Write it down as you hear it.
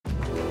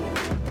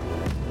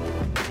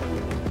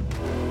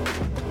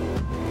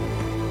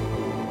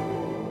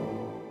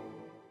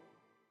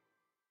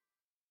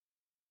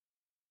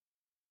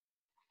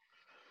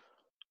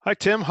Hi,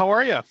 Tim. How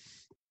are you?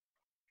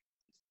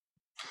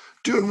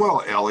 Doing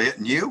well, Elliot,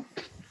 and you?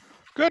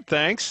 Good,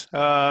 thanks.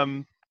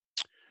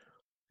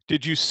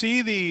 Did you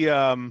see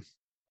the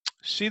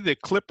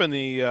clip in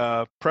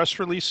the press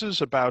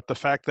releases about the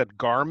fact that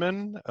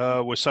Garmin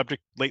was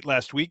subject late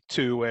last week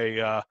to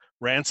a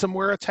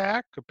ransomware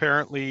attack?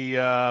 Apparently,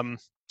 it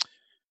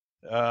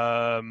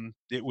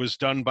was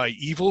done by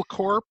Evil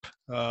Corp.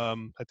 I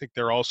think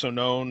they're also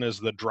known as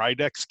the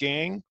Drydex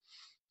Gang.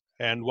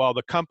 And while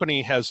the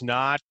company has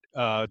not,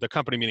 the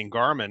company meaning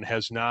Garmin,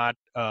 has not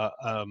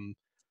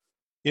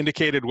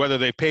indicated whether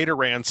they paid a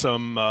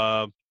ransom.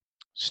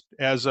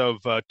 As of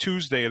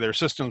Tuesday, their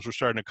systems were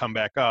starting to come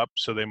back up,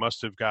 so they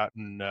must have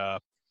gotten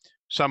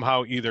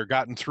somehow either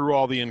gotten through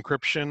all the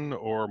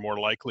encryption or more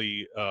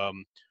likely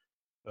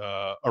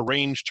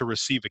arranged to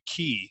receive a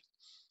key.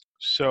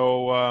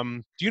 So,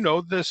 do you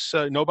know this?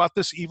 Know about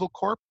this Evil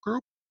Corp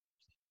group?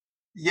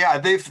 Yeah,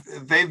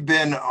 they've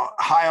been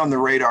high on the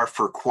radar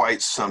for quite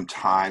some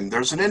time.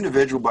 There's an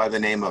individual by the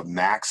name of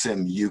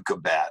Maxim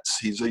Yukabets.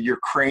 He's a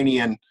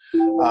Ukrainian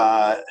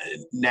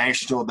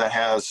national that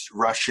has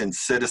Russian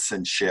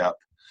citizenship.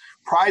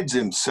 Prides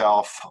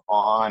himself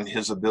on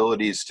his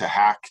abilities to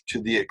hack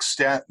to the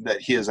extent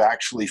that he has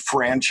actually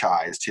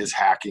franchised his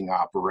hacking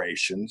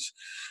operations.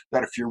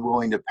 That if you're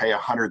willing to pay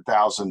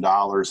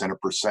 $100,000 and a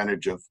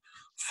percentage of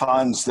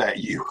funds that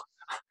you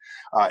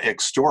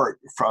extort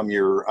from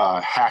your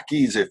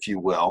hackees, if you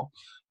will.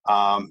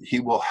 He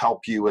will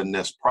help you in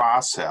this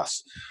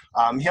process.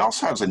 He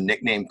also has a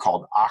nickname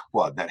called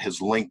Aqua that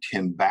has linked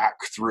him back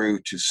through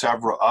to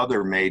several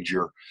other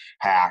major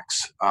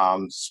hacks,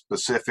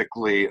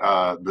 specifically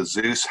the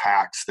Zeus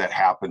hacks that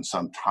happened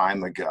some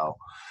time ago.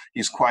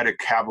 He's quite a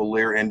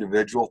cavalier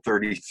individual,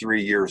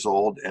 33 years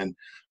old, and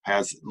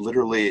has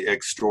literally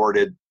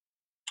extorted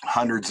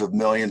hundreds of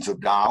millions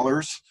of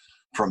dollars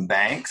from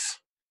banks,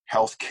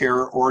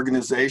 healthcare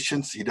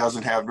organizations. He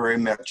doesn't have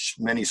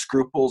many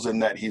scruples in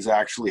that he's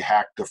actually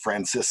hacked the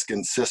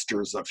Franciscan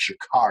Sisters of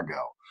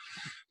Chicago.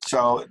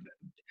 So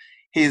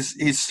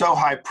he's so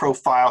high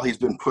profile, he's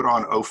been put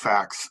on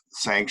OFAC's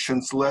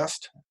sanctions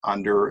list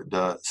under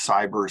the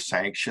cyber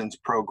sanctions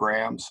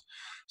programs.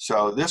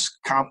 So this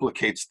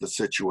complicates the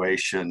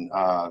situation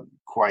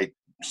quite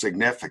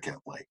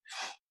significantly.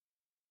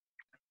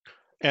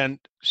 And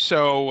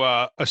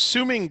so,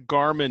 assuming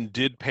Garmin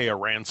did pay a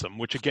ransom,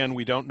 which again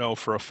we don't know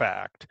for a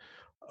fact,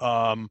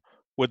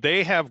 would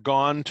they have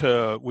gone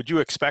to? Would you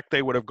expect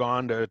they would have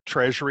gone to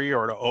Treasury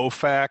or to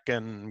OFAC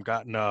and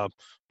gotten a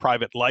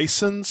private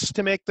license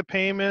to make the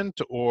payment,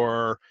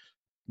 or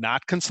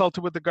not consulted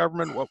with the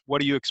government?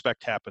 What do you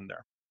expect happened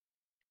there?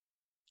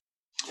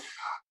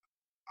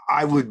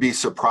 I would be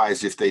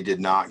surprised if they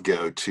did not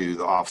go to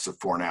the Office of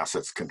Foreign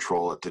Assets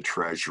Control at the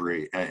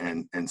Treasury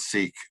and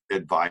seek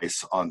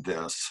advice on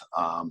this.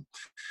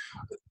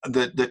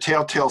 The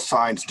telltale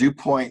signs do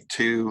point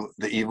to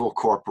the evil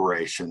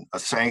corporation, a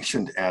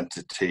sanctioned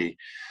entity.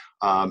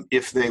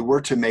 If they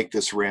were to make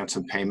this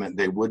ransom payment,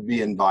 they would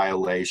be in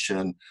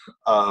violation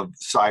of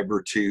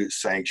Cyber 2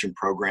 sanction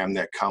program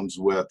that comes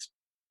with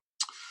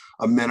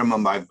a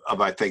minimum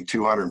of I think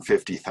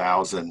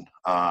 250,000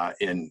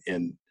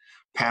 in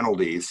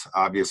penalties.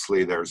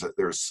 Obviously, there's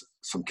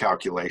some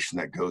calculation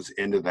that goes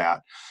into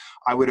that.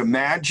 I would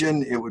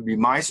imagine, it would be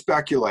my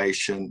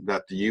speculation,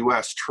 that the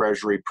U.S.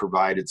 Treasury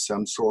provided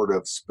some sort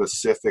of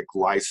specific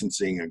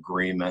licensing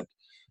agreement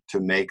to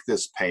make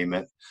this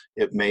payment.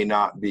 It may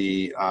not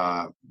be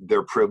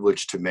their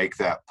privilege to make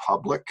that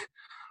public,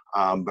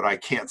 but I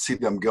can't see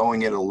them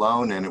going it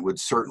alone, and it would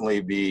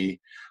certainly be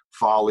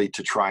folly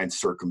to try and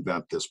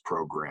circumvent this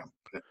program.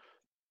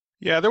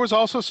 Yeah, there was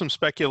also some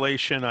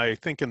speculation, I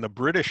think, in the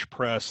British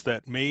press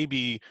that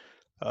maybe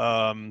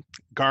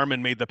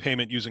Garmin made the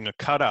payment using a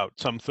cutout,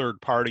 some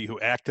third party who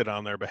acted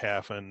on their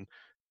behalf and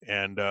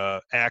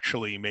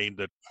actually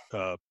made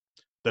the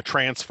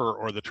transfer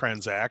or the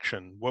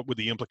transaction. What would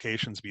the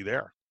implications be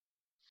there?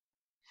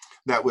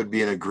 That would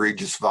be an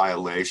egregious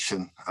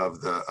violation of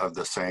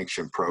the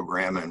sanction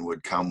program and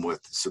would come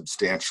with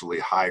substantially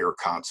higher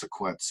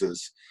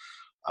consequences.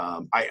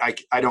 I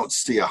don't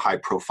see a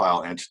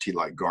high-profile entity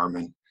like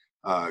Garmin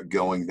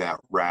going that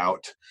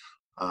route.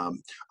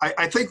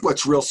 I think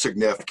what's real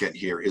significant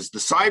here is the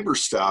cyber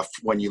stuff.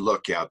 When you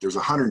look at, there's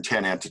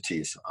 110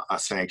 entities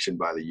sanctioned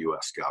by the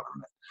U.S.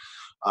 government,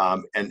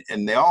 and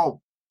they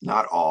all,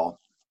 not all,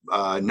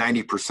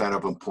 90%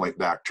 of them point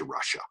back to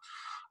Russia.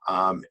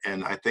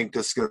 And I think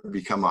this is going to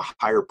become a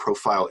higher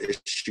profile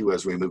issue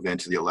as we move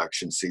into the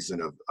election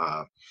season of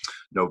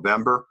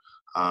November.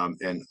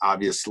 And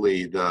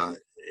obviously the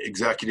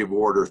Executive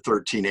Order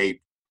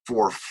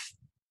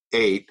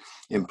 13848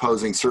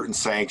 imposing certain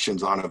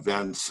sanctions on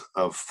events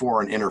of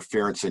foreign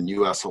interference in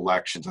U.S.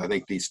 elections. I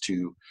think these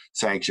two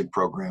sanction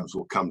programs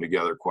will come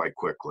together quite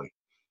quickly.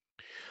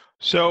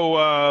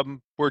 So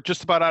we're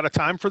just about out of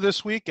time for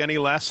this week. Any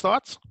last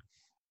thoughts?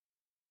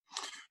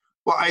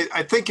 Well,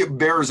 I think it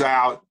bears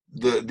out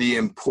the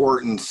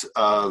importance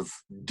of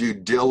due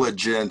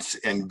diligence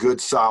and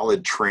good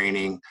solid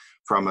training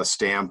from a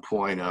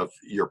standpoint of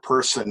your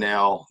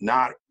personnel,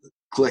 not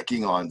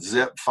clicking on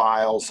zip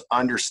files,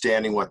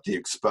 understanding what the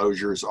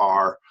exposures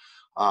are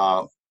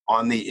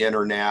on the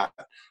internet.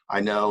 I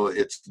know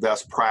it's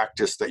best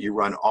practice that you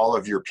run all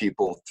of your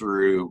people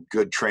through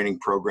good training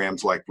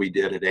programs like we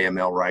did at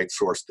AML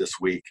RightSource this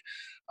week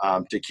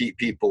to keep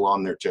people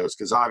on their toes,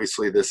 because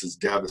obviously this is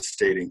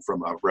devastating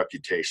from a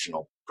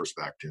reputational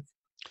perspective.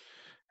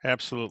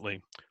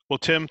 Absolutely. Well,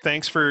 Tim,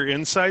 thanks for your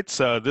insights.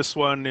 This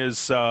one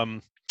is,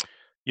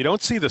 you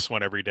don't see this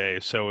one every day,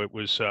 so it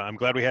was, I'm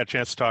glad we had a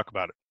chance to talk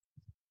about it.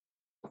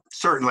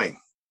 Certainly.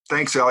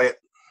 Thanks, Elliot.